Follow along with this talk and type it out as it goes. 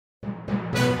Assalamu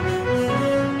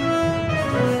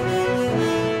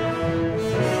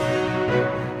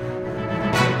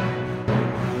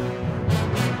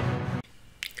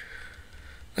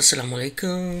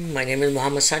alaikum. My name is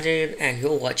Muhammad Sajid and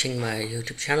you're watching my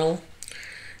YouTube channel.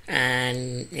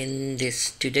 And in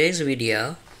this today's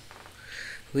video,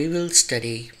 we will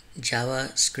study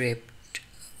JavaScript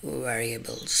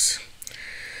variables.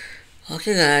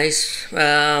 Okay, guys,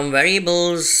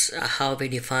 variables how we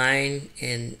define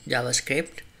in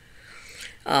JavaScript.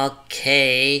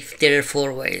 Okay, there are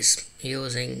 4 ways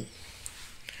using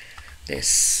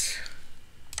this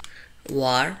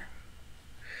var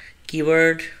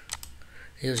keyword,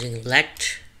 using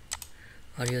let,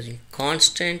 or using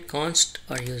const, or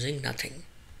using nothing.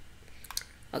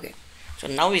 Okay, so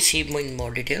now we see in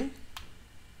more detail.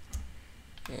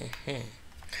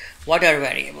 What are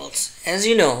variables? As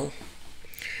you know,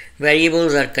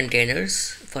 variables are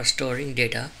containers for storing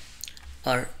data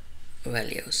or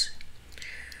values.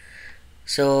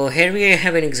 So here we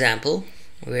have an example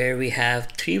where we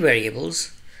have 3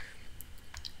 variables,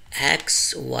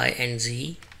 x, y, and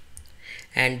z,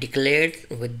 and declared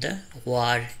with the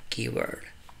var keyword.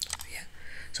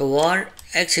 So var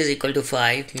x is equal to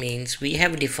 5 means we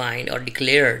have defined or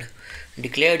declared.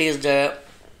 Declared is the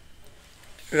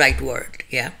right word.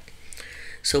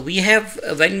 So we have,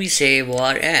 when we say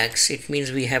var x, it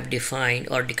means we have defined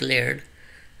or declared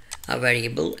a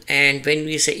variable, and when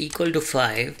we say equal to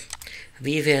 5,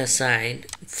 we have assigned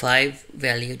 5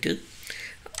 value to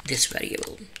this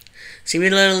variable.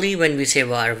 Similarly, when we say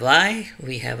var y,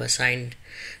 we have assigned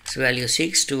value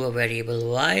 6 to a variable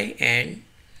y and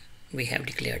we have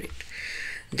declared it.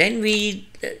 Then we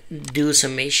do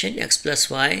summation x plus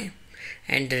y,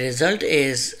 and the result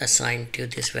is assigned to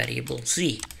this variable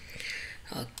z.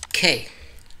 Okay,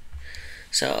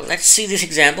 so let's see this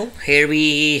example. Here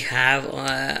we have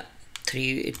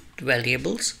 3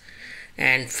 variables,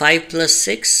 and 5 plus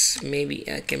 6, maybe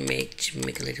I can make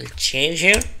a little change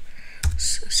here.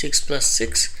 6 plus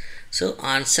 6, so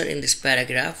answer in this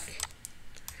paragraph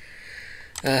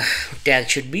tag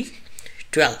should be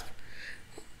 12,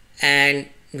 and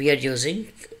we are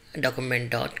using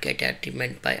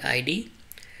document.getArgument_by_id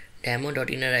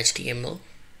demo.innerHTML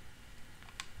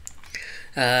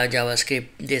JavaScript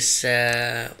this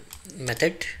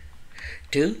method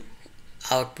to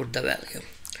output the value.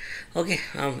 Okay,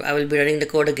 I will be running the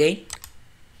code again,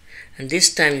 and this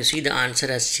time you see the answer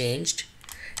has changed.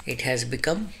 It has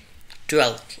become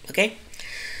 12. Okay,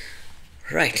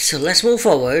 right, so let's move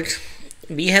forward.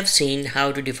 We have seen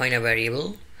how to define a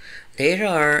variable. There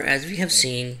are, as we have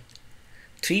seen,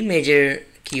 3 major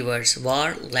keywords: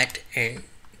 var, let, and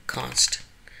const.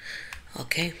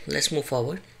 Okay, let's move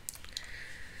forward.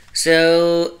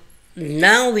 So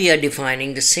now we are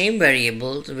defining the same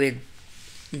variable with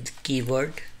the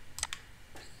keyword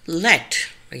let.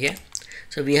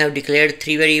 So we have declared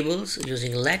 3 variables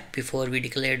using let before we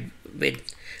declared with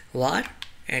var,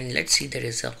 and let's see the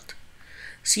result.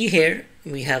 See here,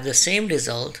 we have the same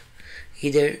result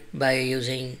either by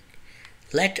using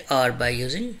let or by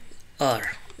using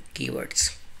or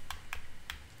keywords.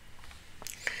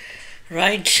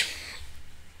 Right.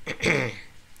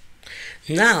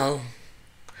 Now,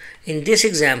 in this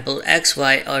example, x,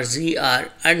 y, or z are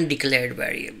undeclared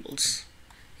variables.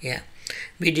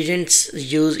 We didn't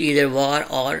use either var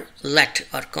or let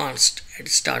or const at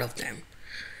the start of them.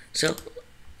 So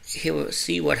here,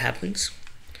 see what happens.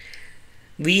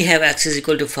 We have x is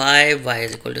equal to 5, y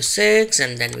is equal to 6,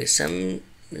 and then we sum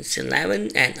it's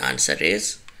 11, and answer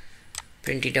is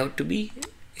printed out to be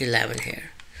 11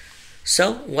 here.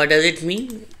 So what does it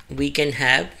mean? We can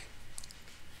have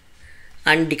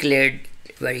undeclared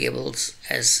variables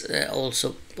as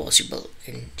also possible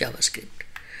in JavaScript.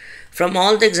 From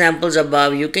all the examples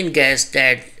above, you can guess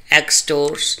that x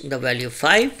stores the value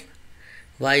 5,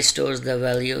 y stores the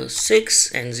value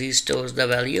 6, and z stores the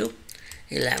value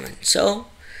 11. So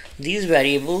these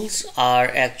variables are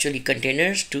actually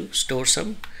containers to store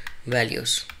some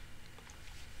values.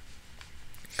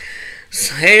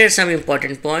 So here are some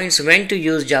important points. When to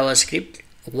use JavaScript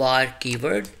var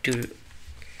keyword to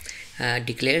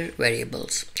declare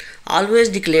variables. Always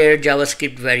declare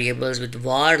JavaScript variables with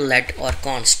var, let, or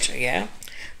const. The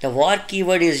var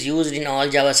keyword is used in all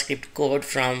JavaScript code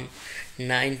from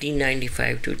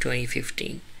 1995 to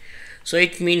 2015. So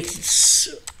it means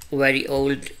very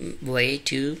old way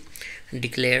to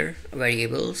declare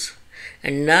variables,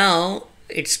 and now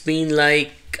it's been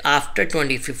like after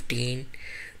 2015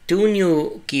 2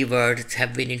 new keywords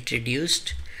have been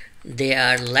introduced. They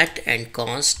are let and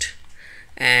const,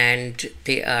 and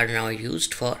they are now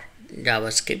used for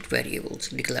JavaScript variables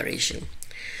declaration.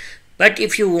 But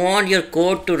if you want your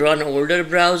code to run older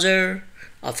browser,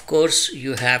 of course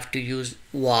you have to use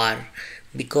var,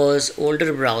 because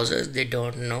older browsers, they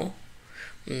don't know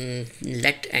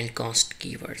let and const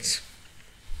keywords.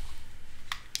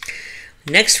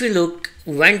 Next we look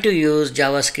when to use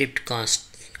JavaScript const.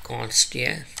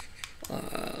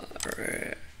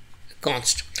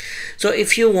 So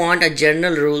if you want a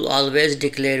general rule, always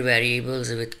declare variables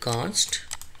with const,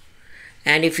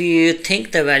 and if you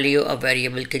think the value of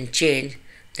variable can change,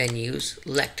 then use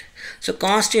let. So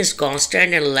const is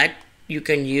constant, and let you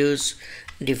can use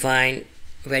define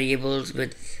variables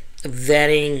with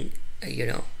varying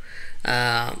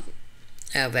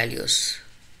values.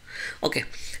 Okay,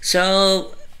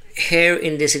 so here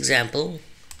in this example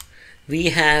we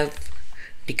have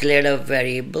declared a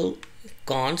variable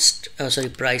const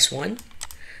price1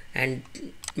 and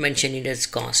mention it as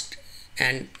const,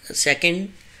 and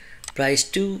second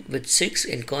price2 with 6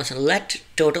 in const, and let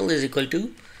total is equal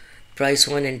to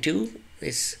price1 and 2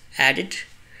 is added,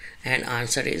 and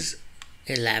answer is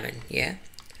 11. Yeah,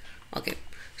 okay,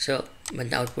 so but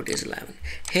the output is 11.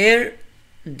 Here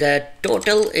the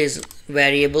total is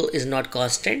variable is not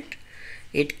constant,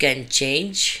 it can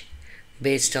change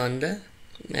based on the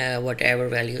whatever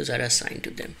values are assigned to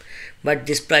them, but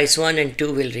this price1 and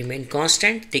 2 will remain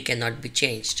constant, they cannot be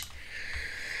changed.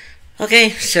 Okay,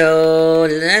 so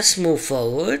let's move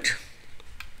forward.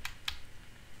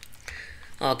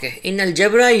 Okay, in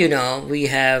algebra, we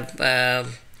have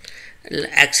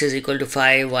x is equal to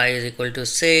 5, y is equal to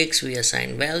 6, we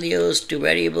assign values to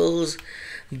variables,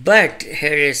 but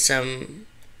here is some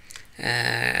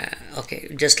okay,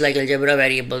 just like algebra,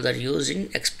 variables are used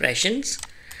in expressions,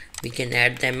 we can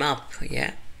add them up,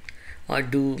 yeah, or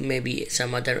do maybe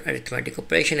some other arithmetic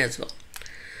operation as well.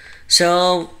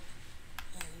 So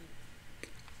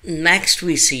next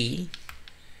we see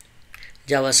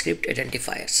JavaScript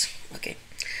identifiers. Okay,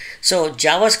 so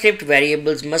JavaScript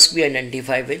variables must be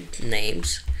identified with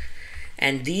names,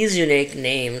 and these unique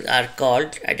names are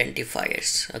called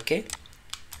identifiers. Okay,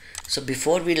 so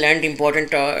before we learned important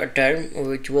term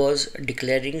which was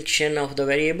declaration of the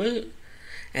variable,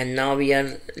 and now we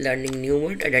are learning new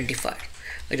word, identifier.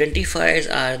 Identifiers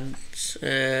are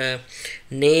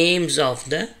names of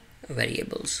the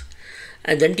variables.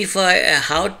 Identify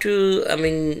how to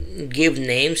give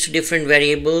names to different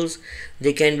variables.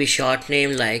 They can be short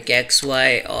name like x,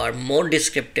 y, or more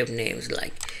descriptive names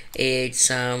like age,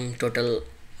 sum, total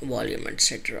volume,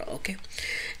 etc. Okay,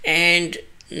 and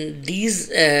these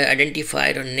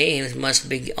identifier or names must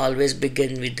always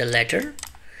begin with the letter,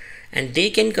 and they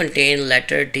can contain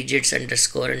letter, digits,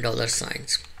 underscore, and dollar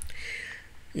signs.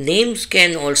 Names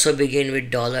can also begin with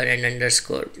dollar and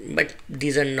underscore, but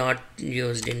these are not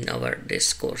used in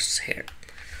this course here.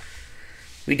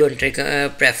 We don't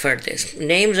prefer this.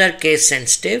 Names are case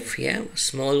sensitive, yeah,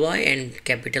 small y and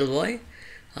capital Y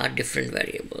are different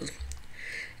variables.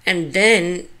 And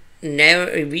then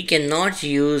we cannot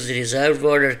use reserved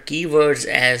word or keywords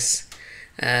as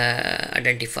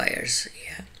identifiers,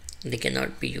 yeah, they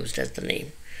cannot be used as the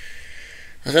name.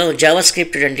 So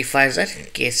JavaScript identifiers are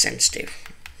case sensitive.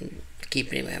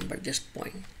 Keep remember this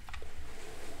point.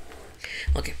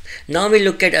 Okay, now we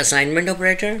look at assignment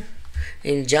operator.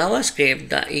 In JavaScript,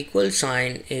 the equal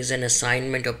sign is an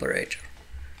assignment operator,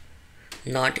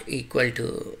 not equal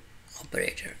to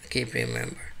operator. Keep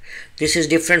remember. This is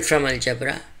different from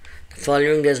algebra. The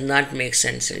following does not make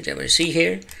sense in algebra. See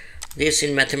here, this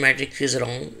in mathematics is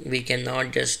wrong. We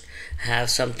cannot just have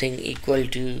something equal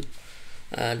to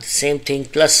the same thing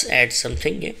plus add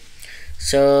something. Yeah?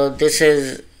 So this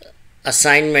is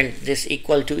assignment. This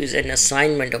equal to is an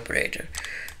assignment operator,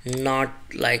 not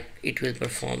like it will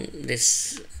perform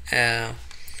this like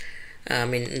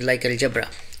algebra.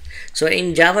 So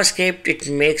in JavaScript it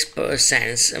makes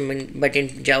sense, but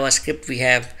in JavaScript we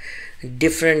have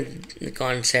different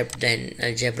concept than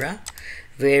algebra,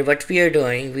 where what we are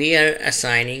doing, we are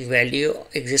assigning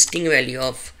existing value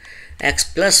of x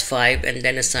plus 5 and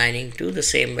then assigning to the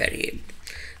same variable.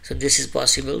 So this is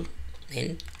possible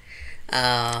in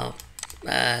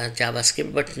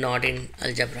JavaScript but not in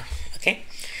algebra. Okay,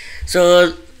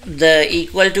 so the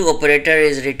equal to operator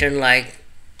is written like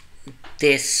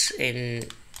this in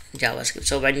JavaScript.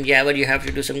 So whenever you have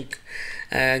to do some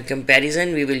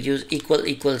comparison, we will use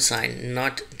equal sign,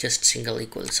 not just single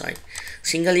equal sign.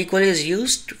 Single equal is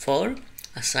used for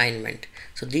assignment.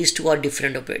 So these two are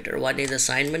different operator. One is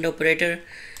assignment operator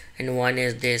and one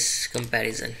is this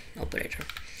comparison operator.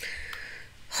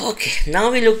 Okay,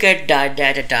 now we look at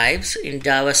data types. In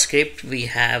JavaScript we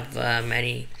have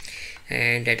many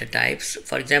data types.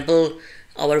 For example,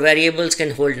 our variables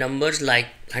can hold numbers like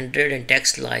 100 and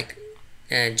text like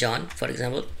John, for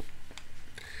example.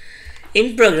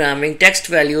 In programming, text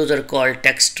values are called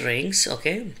text strings.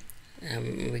 Okay,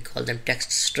 we call them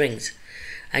text strings,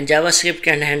 and JavaScript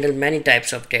can handle many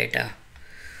types of data.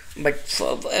 But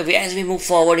as we move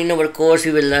forward in our course,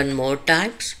 we will learn more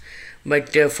types.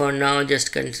 But for now,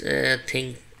 just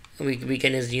think we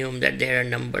can assume that there are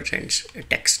numbers and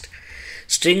text.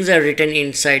 Strings are written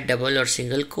inside double or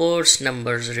single quotes,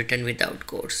 numbers written without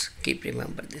quotes. Keep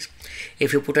remember this.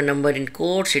 If you put a number in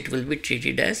quotes, it will be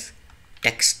treated as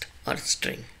text or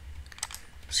string.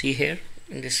 See here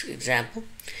in this example,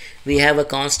 we have a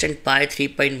constant pi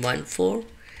 3.14,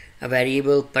 a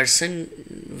variable person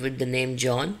with the name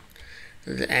John,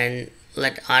 and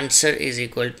let answer is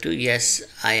equal to yes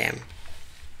I am.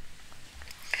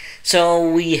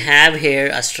 So we have here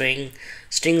a string.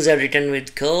 Strings are written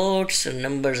with quotes and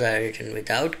numbers are written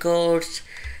without quotes.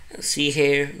 See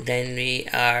here, then we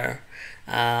are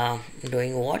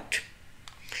doing what?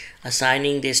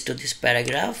 Assigning this to this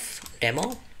paragraph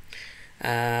demo.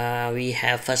 We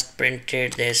have first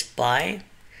printed this pi,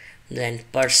 then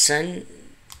person,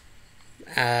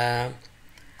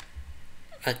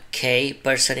 okay,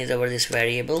 person is over this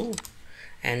variable,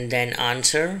 and then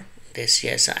answer this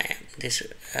yes I am, this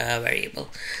variable.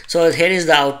 So here is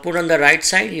the output on the right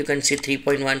side. You can see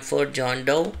 3.14 John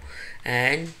Doe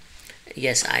and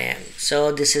yes I am.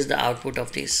 So this is the output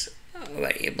of these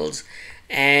variables,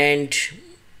 and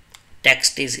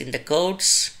text is in the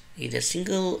quotes, either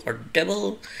single or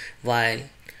double, while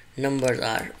numbers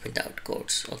are without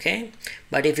quotes. Okay,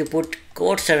 but if you put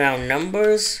quotes around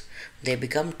numbers, they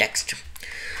become text.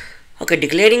 Okay,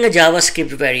 declaring a JavaScript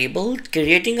variable.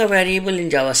 Creating a variable in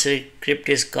JavaScript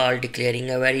is called declaring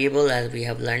a variable, as we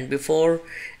have learned before,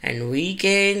 and we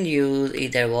can use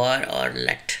either var or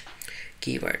let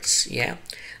keywords. Yeah,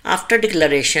 after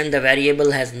declaration, the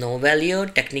variable has no value.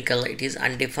 Technically, it is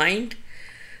undefined.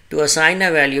 To assign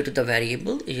a value to the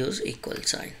variable, use equal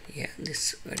sign. Yeah,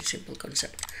 this very simple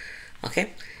concept. Okay,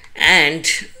 and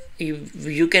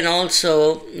you can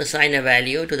also assign a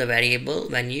value to the variable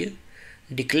when you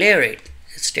declare it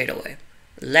straight away.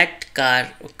 Let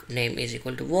car name is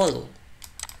equal to Volvo.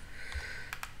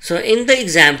 So in the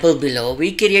example below,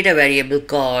 we create a variable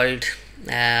called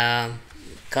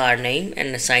car name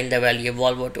and assign the value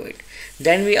Volvo to it.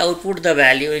 Then we output the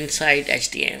value inside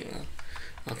HTML.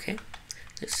 Okay,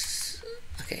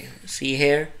 okay, see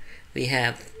here we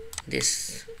have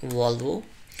this Volvo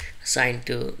assigned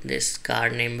to this car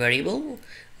name variable.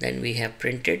 Then we have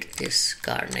printed this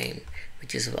car name,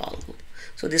 which is Volvo.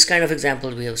 So this kind of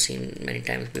example we have seen many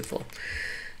times before.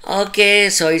 Okay,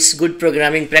 so it's good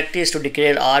programming practice to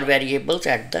declare R variables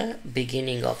at the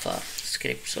beginning of a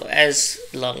script. So as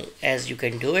long as you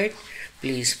can do it,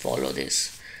 please follow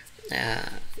this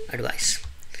advice.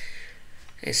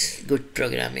 It's good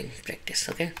programming practice.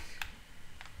 Okay,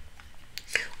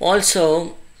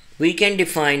 also we can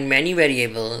define many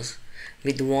variables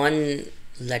with one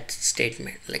let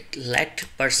statement, like let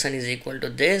person is equal to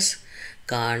this,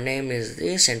 car name is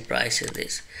this, and price is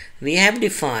this. We have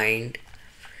defined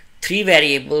 3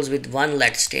 variables with one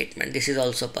let statement. This is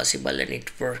also possible and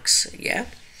it works. Yeah,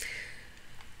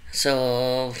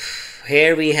 so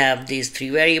here we have these 3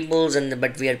 variables,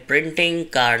 but we are printing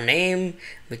car name,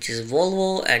 which is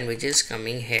Volvo, and which is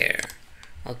coming here.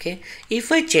 Okay,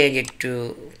 if I change it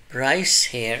to price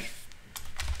here,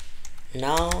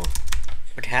 now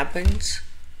what happens?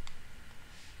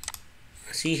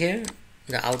 See here,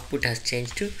 the output has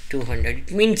changed to 200.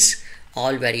 It means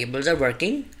all variables are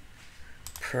working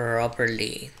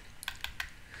properly.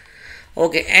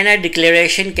 Okay, and a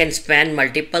declaration can span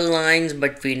multiple lines,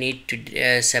 but we need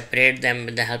to separate them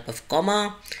with the help of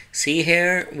comma. See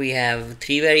here, we have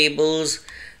 3 variables.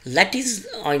 Let is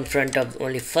in front of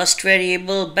only first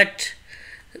variable, but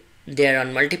they are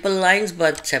on multiple lines,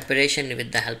 but separation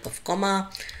with the help of comma.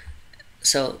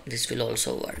 So this will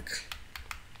also work.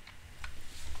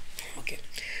 Okay,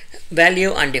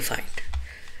 value undefined.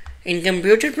 In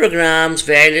computer programs,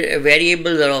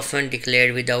 variables are often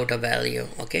declared without a value.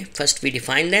 Okay, first we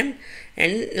define them,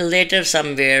 and later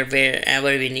somewhere wherever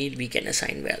we need, we can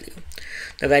assign value.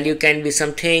 The value can be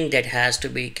something that has to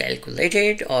be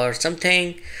calculated or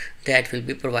something that will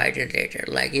be provided later,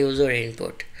 like user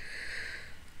input.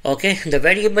 Okay, the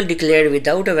variable declared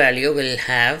without a value will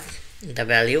have the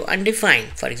value undefined.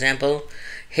 For example,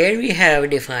 here we have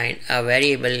defined a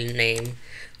variable name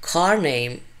car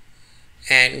name,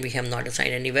 and we have not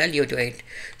assigned any value to it,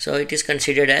 so it is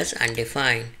considered as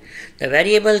undefined. The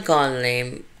variable car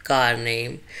name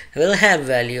will have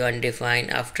value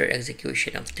undefined after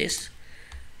execution of this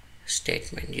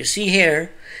statement. You see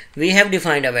here, we have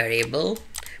defined a variable,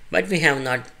 but we have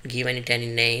not given it any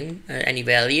name, any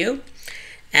value,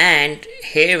 and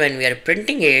here when we are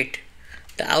printing it,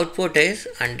 the output is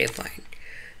undefined.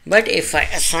 But if I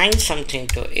assign something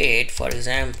to it, for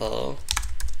example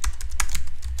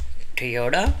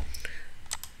Toyota,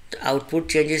 the output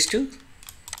changes to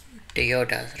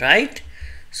Toyota, right?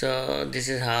 So this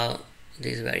is how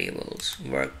these variables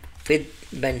work with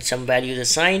when some value is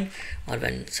assigned or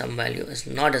when some value is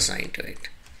not assigned to it.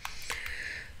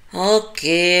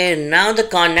 Okay, now the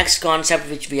next concept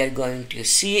which we are going to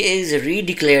see is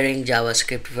redeclaring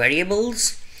JavaScript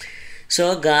variables.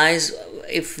 So guys,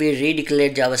 if we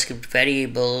redeclare JavaScript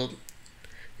variable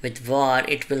with var,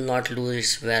 it will not lose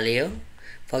its value.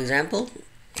 For example,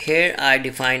 here I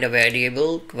defined a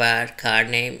variable var car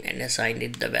name and assigned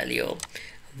it the value of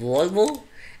Volvo,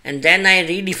 and then I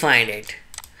redefined it.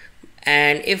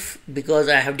 And if, because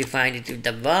I have defined it with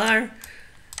the var,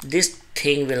 this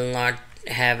thing will not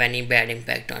have any bad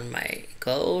impact on my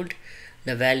code.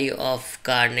 The value of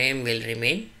car name will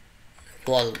remain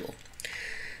Volvo.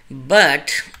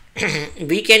 But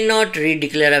we cannot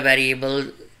redeclare a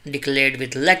variable declared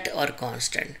with let or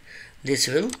constant. This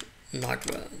will not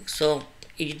work. So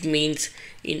it means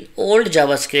in old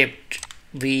JavaScript,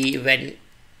 we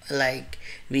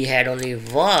had only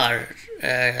var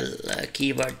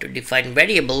keyword to define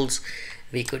variables,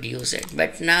 we could use it,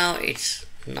 but now it's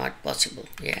not possible.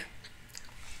 Yeah.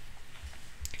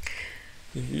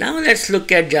 Now let's look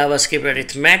at JavaScript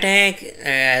arithmetic.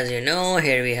 As you know,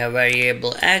 here we have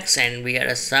variable x and we are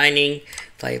assigning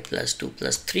 5 plus 2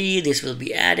 plus 3. This will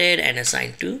be added and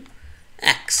assigned to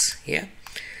x. Yeah.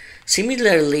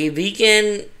 Similarly, we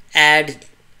can add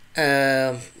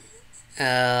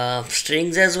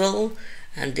strings as well,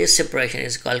 and this separation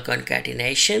is called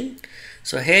concatenation.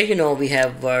 So here, you know, we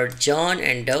have word John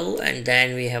and Doe, and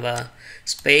then we have a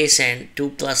space and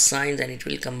 2 plus signs, and it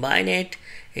will combine it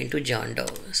into John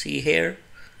Doe. See here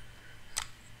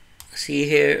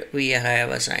we have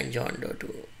assigned John Doe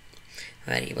to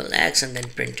variable x and then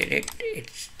printed it. It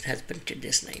has printed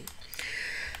this name.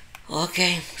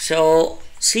 Okay, so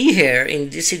see here in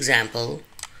this example,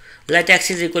 let x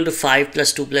is equal to 5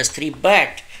 plus 2 plus 3,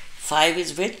 but 5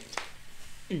 is with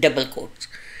double quotes.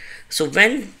 So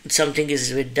when something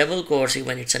is with double quotes,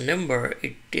 even it's a number,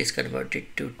 it is converted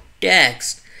to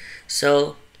text.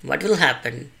 So what will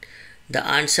happen? The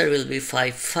answer will be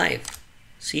 5 5.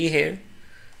 See here,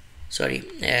 sorry,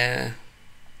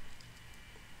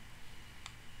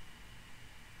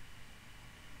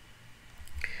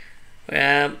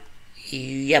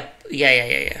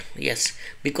 yes,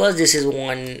 because this is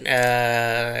one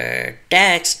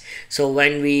text, so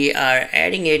when we are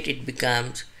adding it, it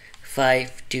becomes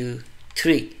 5 2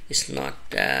 3. It's not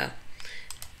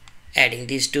adding.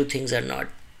 These two things are not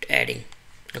adding.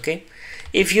 Okay,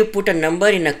 if you put a number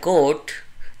in a quote,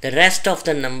 the rest of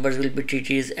the numbers will be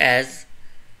treated as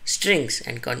strings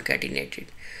and concatenated.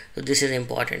 So this is an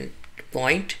important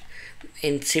point.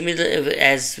 In similar,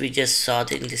 as we just saw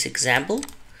in this example,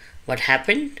 what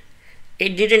happened?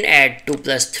 It didn't add 2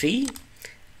 plus 3.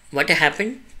 What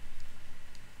happened?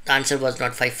 The answer was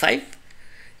not 5 5.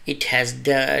 It has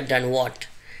done what?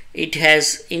 It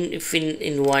has in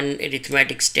one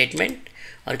arithmetic statement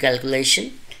or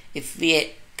calculation, if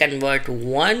we convert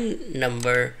one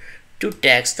number to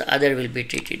text, the other will be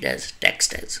treated as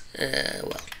text as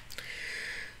well.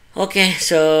 Okay,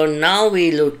 so now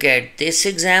we look at this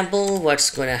example. What's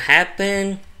going to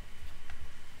happen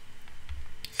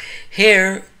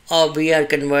here? We are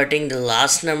converting the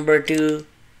last number to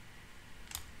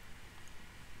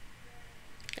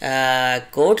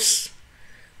quotes,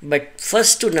 but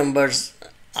first two numbers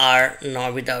are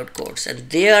not without quotes and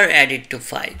they are added to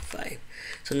 5 5.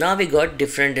 So now we got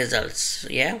different results.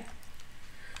 Yeah.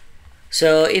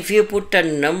 So if you put a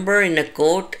number in a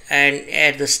quote and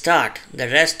at the start, the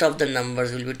rest of the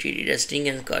numbers will be treated as string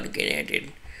and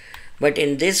concatenated. But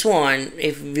in this one,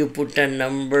 if you put a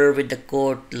number with the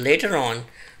quote later on,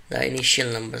 the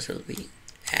initial numbers will be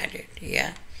added.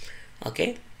 Yeah.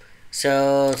 Okay.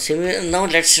 So now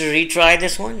let's retry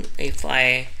this one. If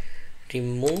I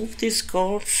remove this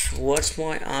quotes, what's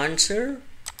my answer?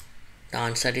 The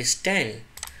answer is 10.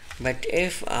 But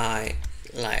if I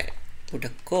put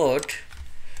a quote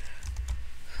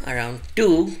around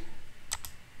 2,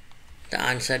 the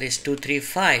answer is 2 3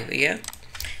 5. Yeah,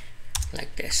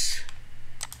 like this.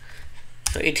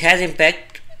 So it has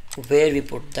impact where we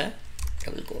put the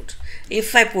double quotes.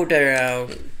 If I put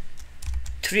around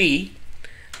 3,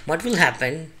 what will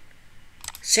happen?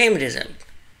 Same result,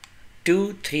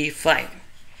 2 3 5.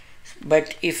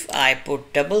 But if I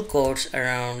put double quotes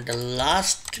around the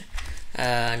last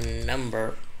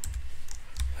number,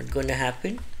 what's going to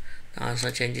happen? The answer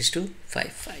changes to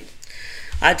 5 5.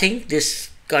 I think this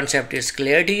concept is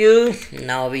clear to you.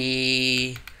 Now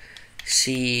we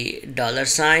see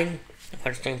 $sign.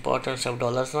 What's the importance of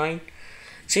 $sign?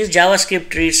 Since JavaScript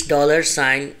treats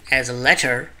 $sign as a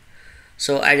letter,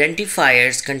 so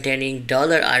identifiers containing $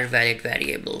 are valid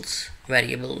variable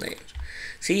names.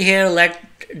 See here, let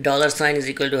 $sign is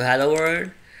equal to hello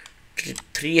world, $sign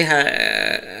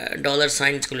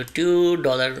is equal to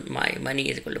 $2, my money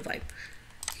is equal to 5.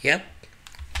 Yep.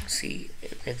 See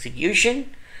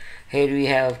execution. Here we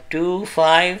have 2,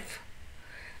 5,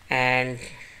 and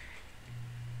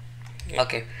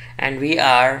okay, and we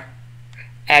are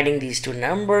adding these two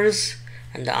numbers,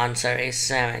 and the answer is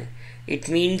 7. It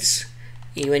means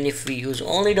even if we use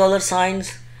only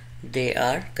 $signs, they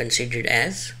are considered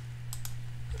as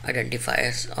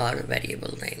identifiers or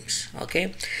variable names.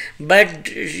 Okay, but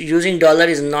using $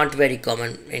 is not very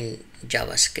common in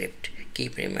JavaScript.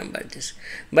 Keep remember this.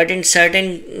 But in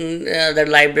certain other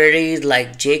libraries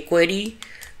like jQuery,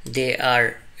 they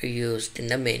are used in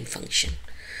the main function.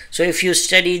 So if you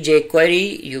study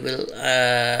jQuery, you will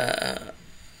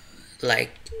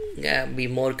be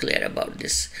more clear about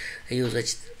this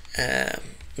usage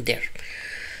there.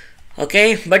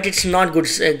 Okay, but it's not good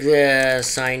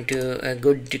sign to a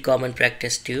good common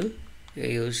practice to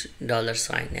use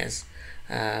 $sign as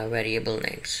variable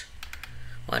names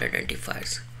or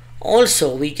identifiers.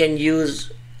 Also, we can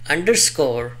use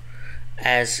underscore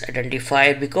as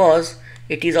identifier because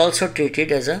it is also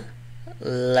treated as a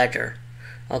letter.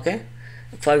 Okay,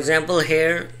 for example,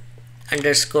 here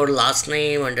underscore last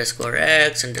name, underscore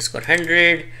x, underscore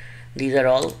 100, these are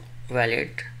all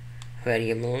valid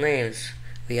variable names.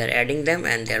 We are adding them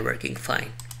and they are working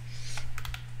fine.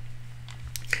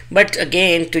 But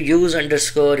again, to use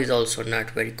underscore is also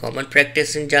not very common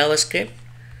practice in JavaScript.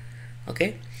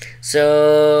 Okay,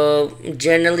 so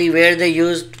generally where they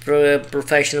used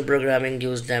professional programming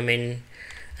use them in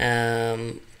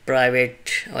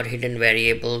private or hidden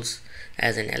variables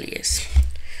as an alias.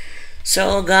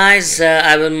 So guys,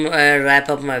 I will wrap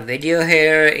up my video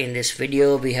here. In this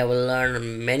video we have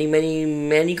learned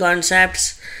many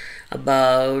concepts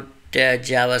about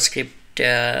JavaScript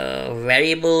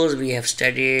variables. We have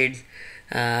studied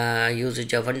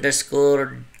usage of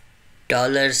underscore,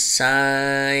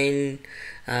 $sign,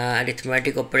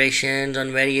 arithmetic operations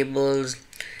on variables,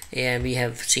 and we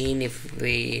have seen if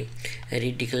we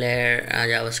redeclare a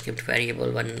JavaScript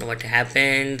variable what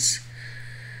happens.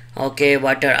 Okay,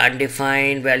 what are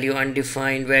undefined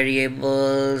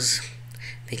variables?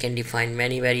 We can define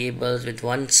many variables with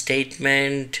one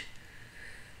statement.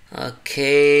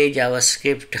 Okay,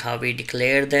 JavaScript, how we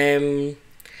declare them,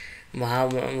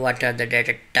 what are the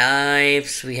data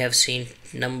types. We have seen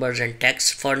numbers and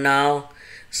text for now,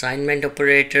 assignment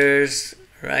operators,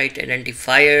 right,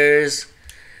 identifiers,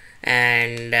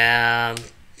 and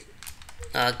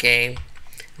okay,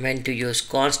 when to use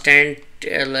constant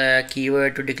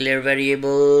keyword to declare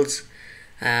variables,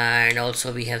 and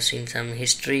also we have seen some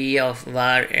history of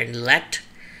var and let.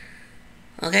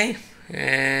 Okay,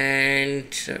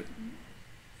 and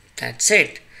that's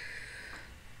it.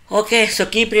 Okay, so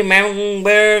keep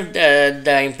remember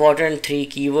the important three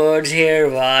keywords here: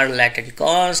 var, let, and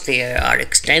const. They are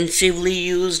extensively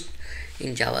used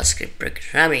in JavaScript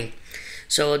programming.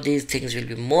 So these things will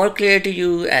be more clear to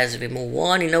you as we move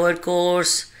on in our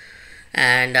course,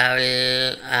 and I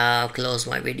will close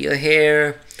my video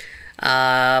here.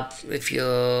 If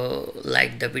you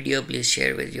like the video, please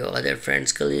share with your other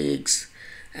friends, colleagues,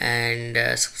 and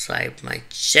subscribe my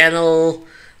channel.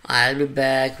 I'll be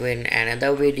back with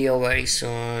another video very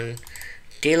soon.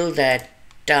 Till that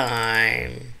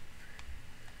time,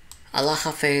 Allah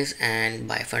Hafiz and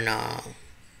bye for now.